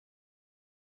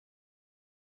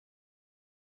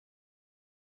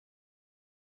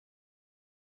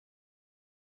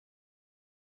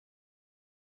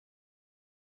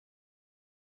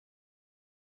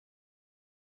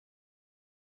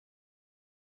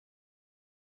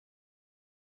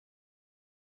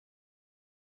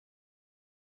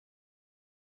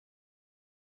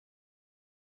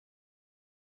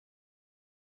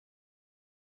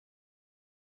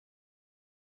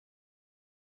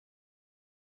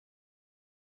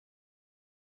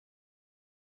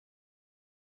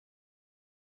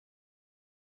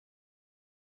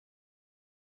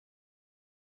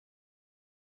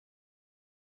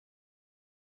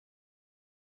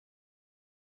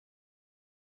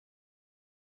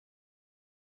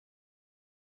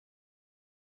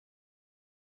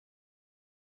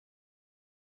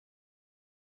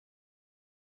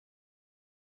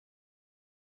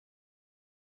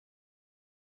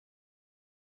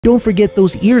Don't forget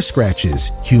those ear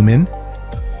scratches, human.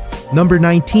 Number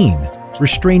 19.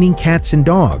 Restraining cats and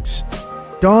dogs.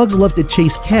 Dogs love to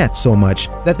chase cats so much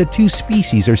that the two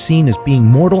species are seen as being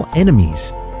mortal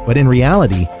enemies. But in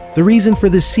reality, the reason for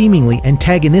this seemingly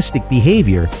antagonistic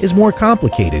behavior is more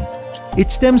complicated. It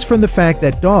stems from the fact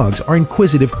that dogs are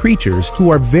inquisitive creatures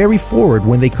who are very forward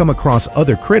when they come across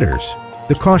other critters.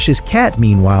 The cautious cat,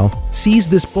 meanwhile, sees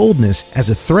this boldness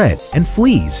as a threat and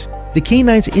flees. The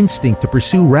canine's instinct to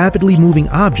pursue rapidly moving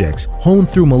objects, honed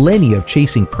through millennia of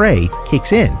chasing prey,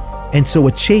 kicks in, and so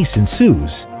a chase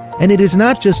ensues. And it is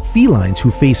not just felines who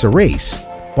face a race.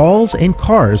 Balls and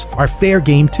cars are fair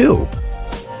game too.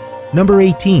 Number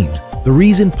 18. The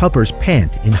reason puppers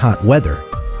pant in hot weather.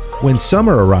 When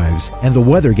summer arrives and the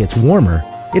weather gets warmer,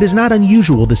 it is not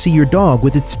unusual to see your dog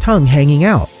with its tongue hanging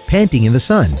out, panting in the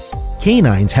sun.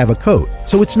 Canines have a coat,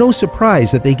 so it's no surprise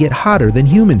that they get hotter than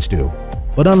humans do.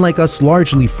 But unlike us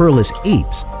largely furless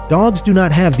apes, dogs do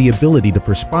not have the ability to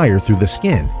perspire through the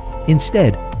skin.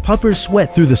 Instead, puppers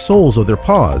sweat through the soles of their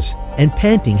paws, and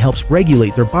panting helps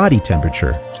regulate their body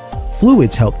temperature.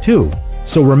 Fluids help too,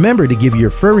 so remember to give your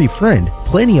furry friend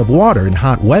plenty of water in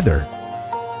hot weather.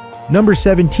 Number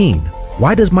 17.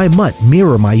 Why does my mutt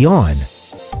mirror my yawn?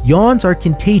 Yawns are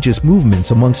contagious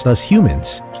movements amongst us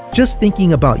humans. Just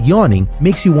thinking about yawning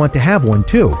makes you want to have one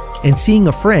too, and seeing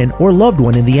a friend or loved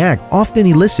one in the act often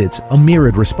elicits a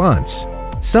mirrored response.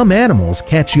 Some animals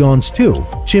catch yawns too,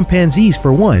 chimpanzees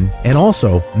for one, and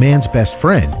also man's best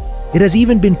friend. It has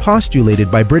even been postulated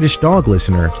by British dog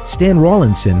listener Stan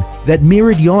Rawlinson that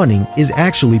mirrored yawning is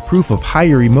actually proof of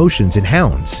higher emotions in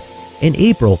hounds. In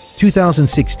April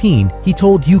 2016, he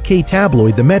told UK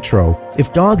tabloid The Metro,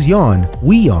 "If dogs yawn,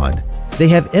 we yawn. They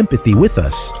have empathy with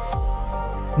us."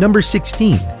 Number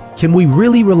 16. Can we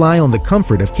really rely on the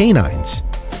comfort of canines?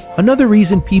 Another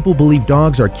reason people believe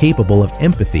dogs are capable of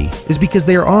empathy is because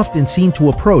they are often seen to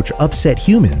approach upset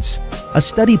humans. A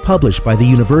study published by the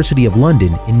University of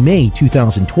London in May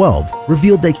 2012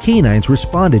 revealed that canines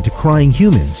responded to crying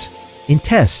humans. In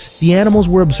tests, the animals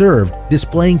were observed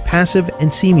displaying passive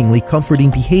and seemingly comforting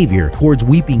behavior towards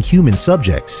weeping human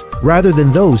subjects, rather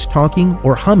than those talking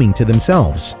or humming to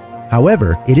themselves.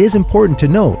 However, it is important to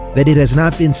note that it has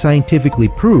not been scientifically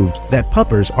proved that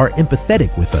puppers are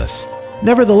empathetic with us.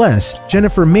 Nevertheless,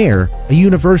 Jennifer Mayer, a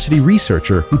university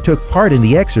researcher who took part in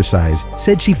the exercise,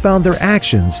 said she found their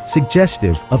actions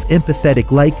suggestive of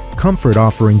empathetic-like,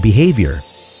 comfort-offering behavior.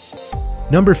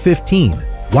 Number 15.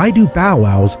 Why do bow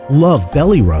wows love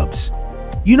belly rubs?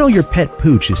 You know your pet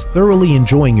pooch is thoroughly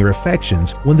enjoying your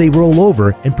affections when they roll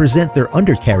over and present their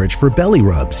undercarriage for belly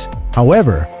rubs.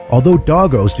 However, although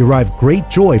doggos derive great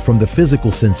joy from the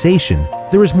physical sensation,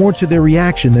 there is more to their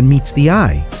reaction than meets the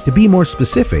eye. To be more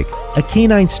specific, a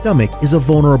canine's stomach is a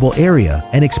vulnerable area,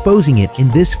 and exposing it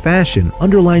in this fashion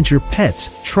underlines your pet's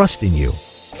trust in you.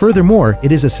 Furthermore,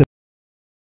 it is a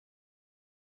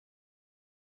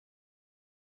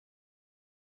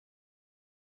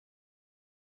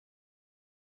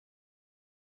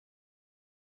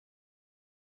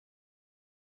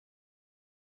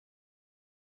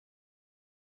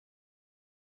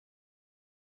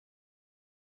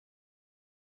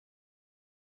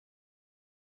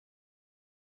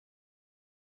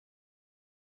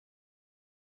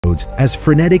as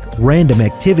frenetic random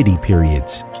activity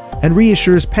periods, and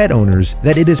reassures pet owners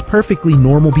that it is perfectly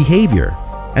normal behavior.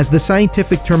 As the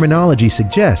scientific terminology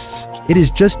suggests, it is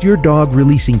just your dog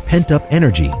releasing pent-up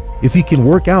energy. If you can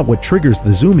work out what triggers the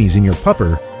zoomies in your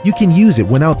pupper, you can use it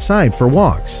when outside for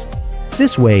walks.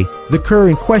 This way, the cur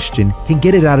in question can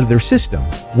get it out of their system,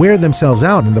 wear themselves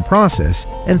out in the process,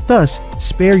 and thus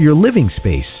spare your living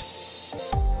space.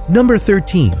 Number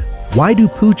 13. Why do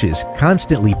pooches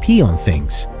constantly pee on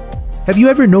things? Have you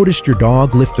ever noticed your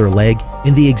dog lift their leg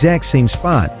in the exact same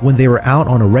spot when they were out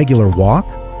on a regular walk?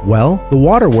 Well, the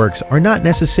waterworks are not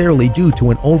necessarily due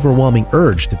to an overwhelming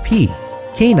urge to pee.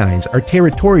 Canines are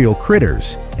territorial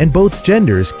critters, and both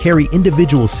genders carry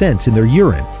individual scents in their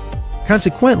urine.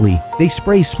 Consequently, they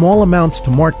spray small amounts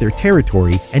to mark their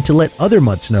territory and to let other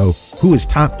mutts know who is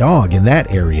top dog in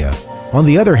that area. On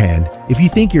the other hand, if you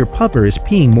think your pupper is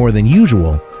peeing more than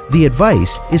usual, the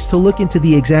advice is to look into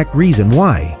the exact reason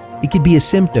why. It could be a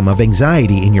symptom of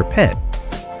anxiety in your pet.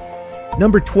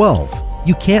 Number 12.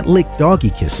 You can't lick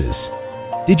doggy kisses.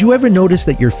 Did you ever notice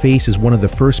that your face is one of the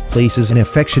first places an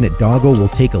affectionate doggo will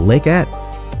take a lick at?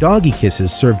 Doggy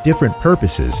kisses serve different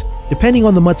purposes, depending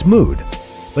on the mutt's mood.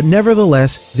 But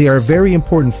nevertheless, they are a very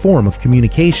important form of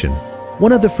communication.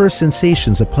 One of the first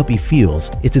sensations a puppy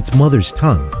feels is its mother's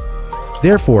tongue.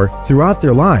 Therefore, throughout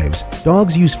their lives,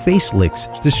 dogs use face licks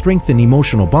to strengthen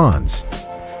emotional bonds.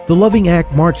 The loving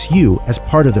act marks you as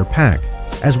part of their pack,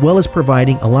 as well as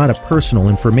providing a lot of personal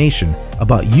information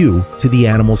about you to the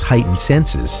animal's heightened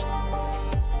senses.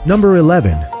 Number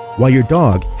 11. Why your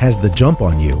dog has the jump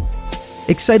on you.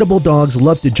 Excitable dogs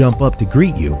love to jump up to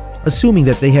greet you, assuming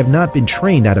that they have not been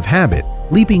trained out of habit.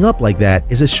 Leaping up like that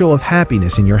is a show of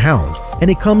happiness in your hound, and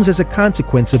it comes as a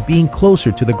consequence of being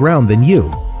closer to the ground than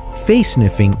you. Face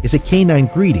sniffing is a canine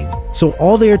greeting, so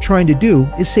all they are trying to do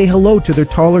is say hello to their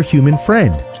taller human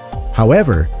friend.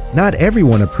 However, not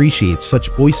everyone appreciates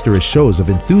such boisterous shows of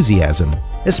enthusiasm,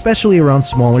 especially around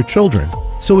smaller children.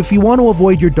 So if you want to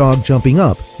avoid your dog jumping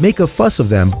up, make a fuss of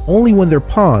them only when their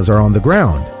paws are on the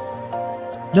ground.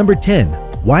 Number 10.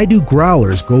 Why do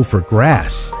growlers go for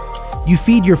grass? You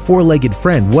feed your four-legged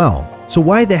friend well, so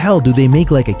why the hell do they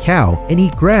make like a cow and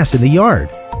eat grass in the yard?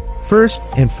 First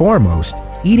and foremost,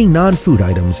 eating non-food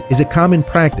items is a common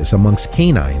practice amongst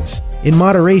canines. In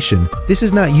moderation, this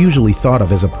is not usually thought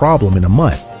of as a problem in a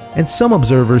mutt, and some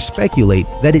observers speculate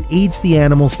that it aids the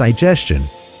animal's digestion.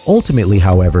 Ultimately,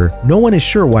 however, no one is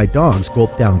sure why dogs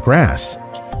gulp down grass.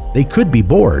 They could be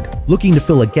bored, looking to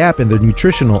fill a gap in their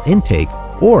nutritional intake,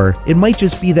 or it might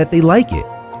just be that they like it.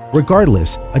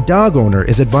 Regardless, a dog owner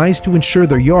is advised to ensure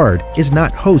their yard is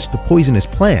not host to poisonous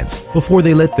plants before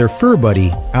they let their fur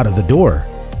buddy out of the door.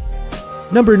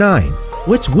 Number 9.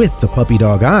 What's with the puppy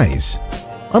dog eyes?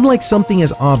 Unlike something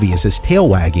as obvious as tail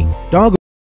wagging, dog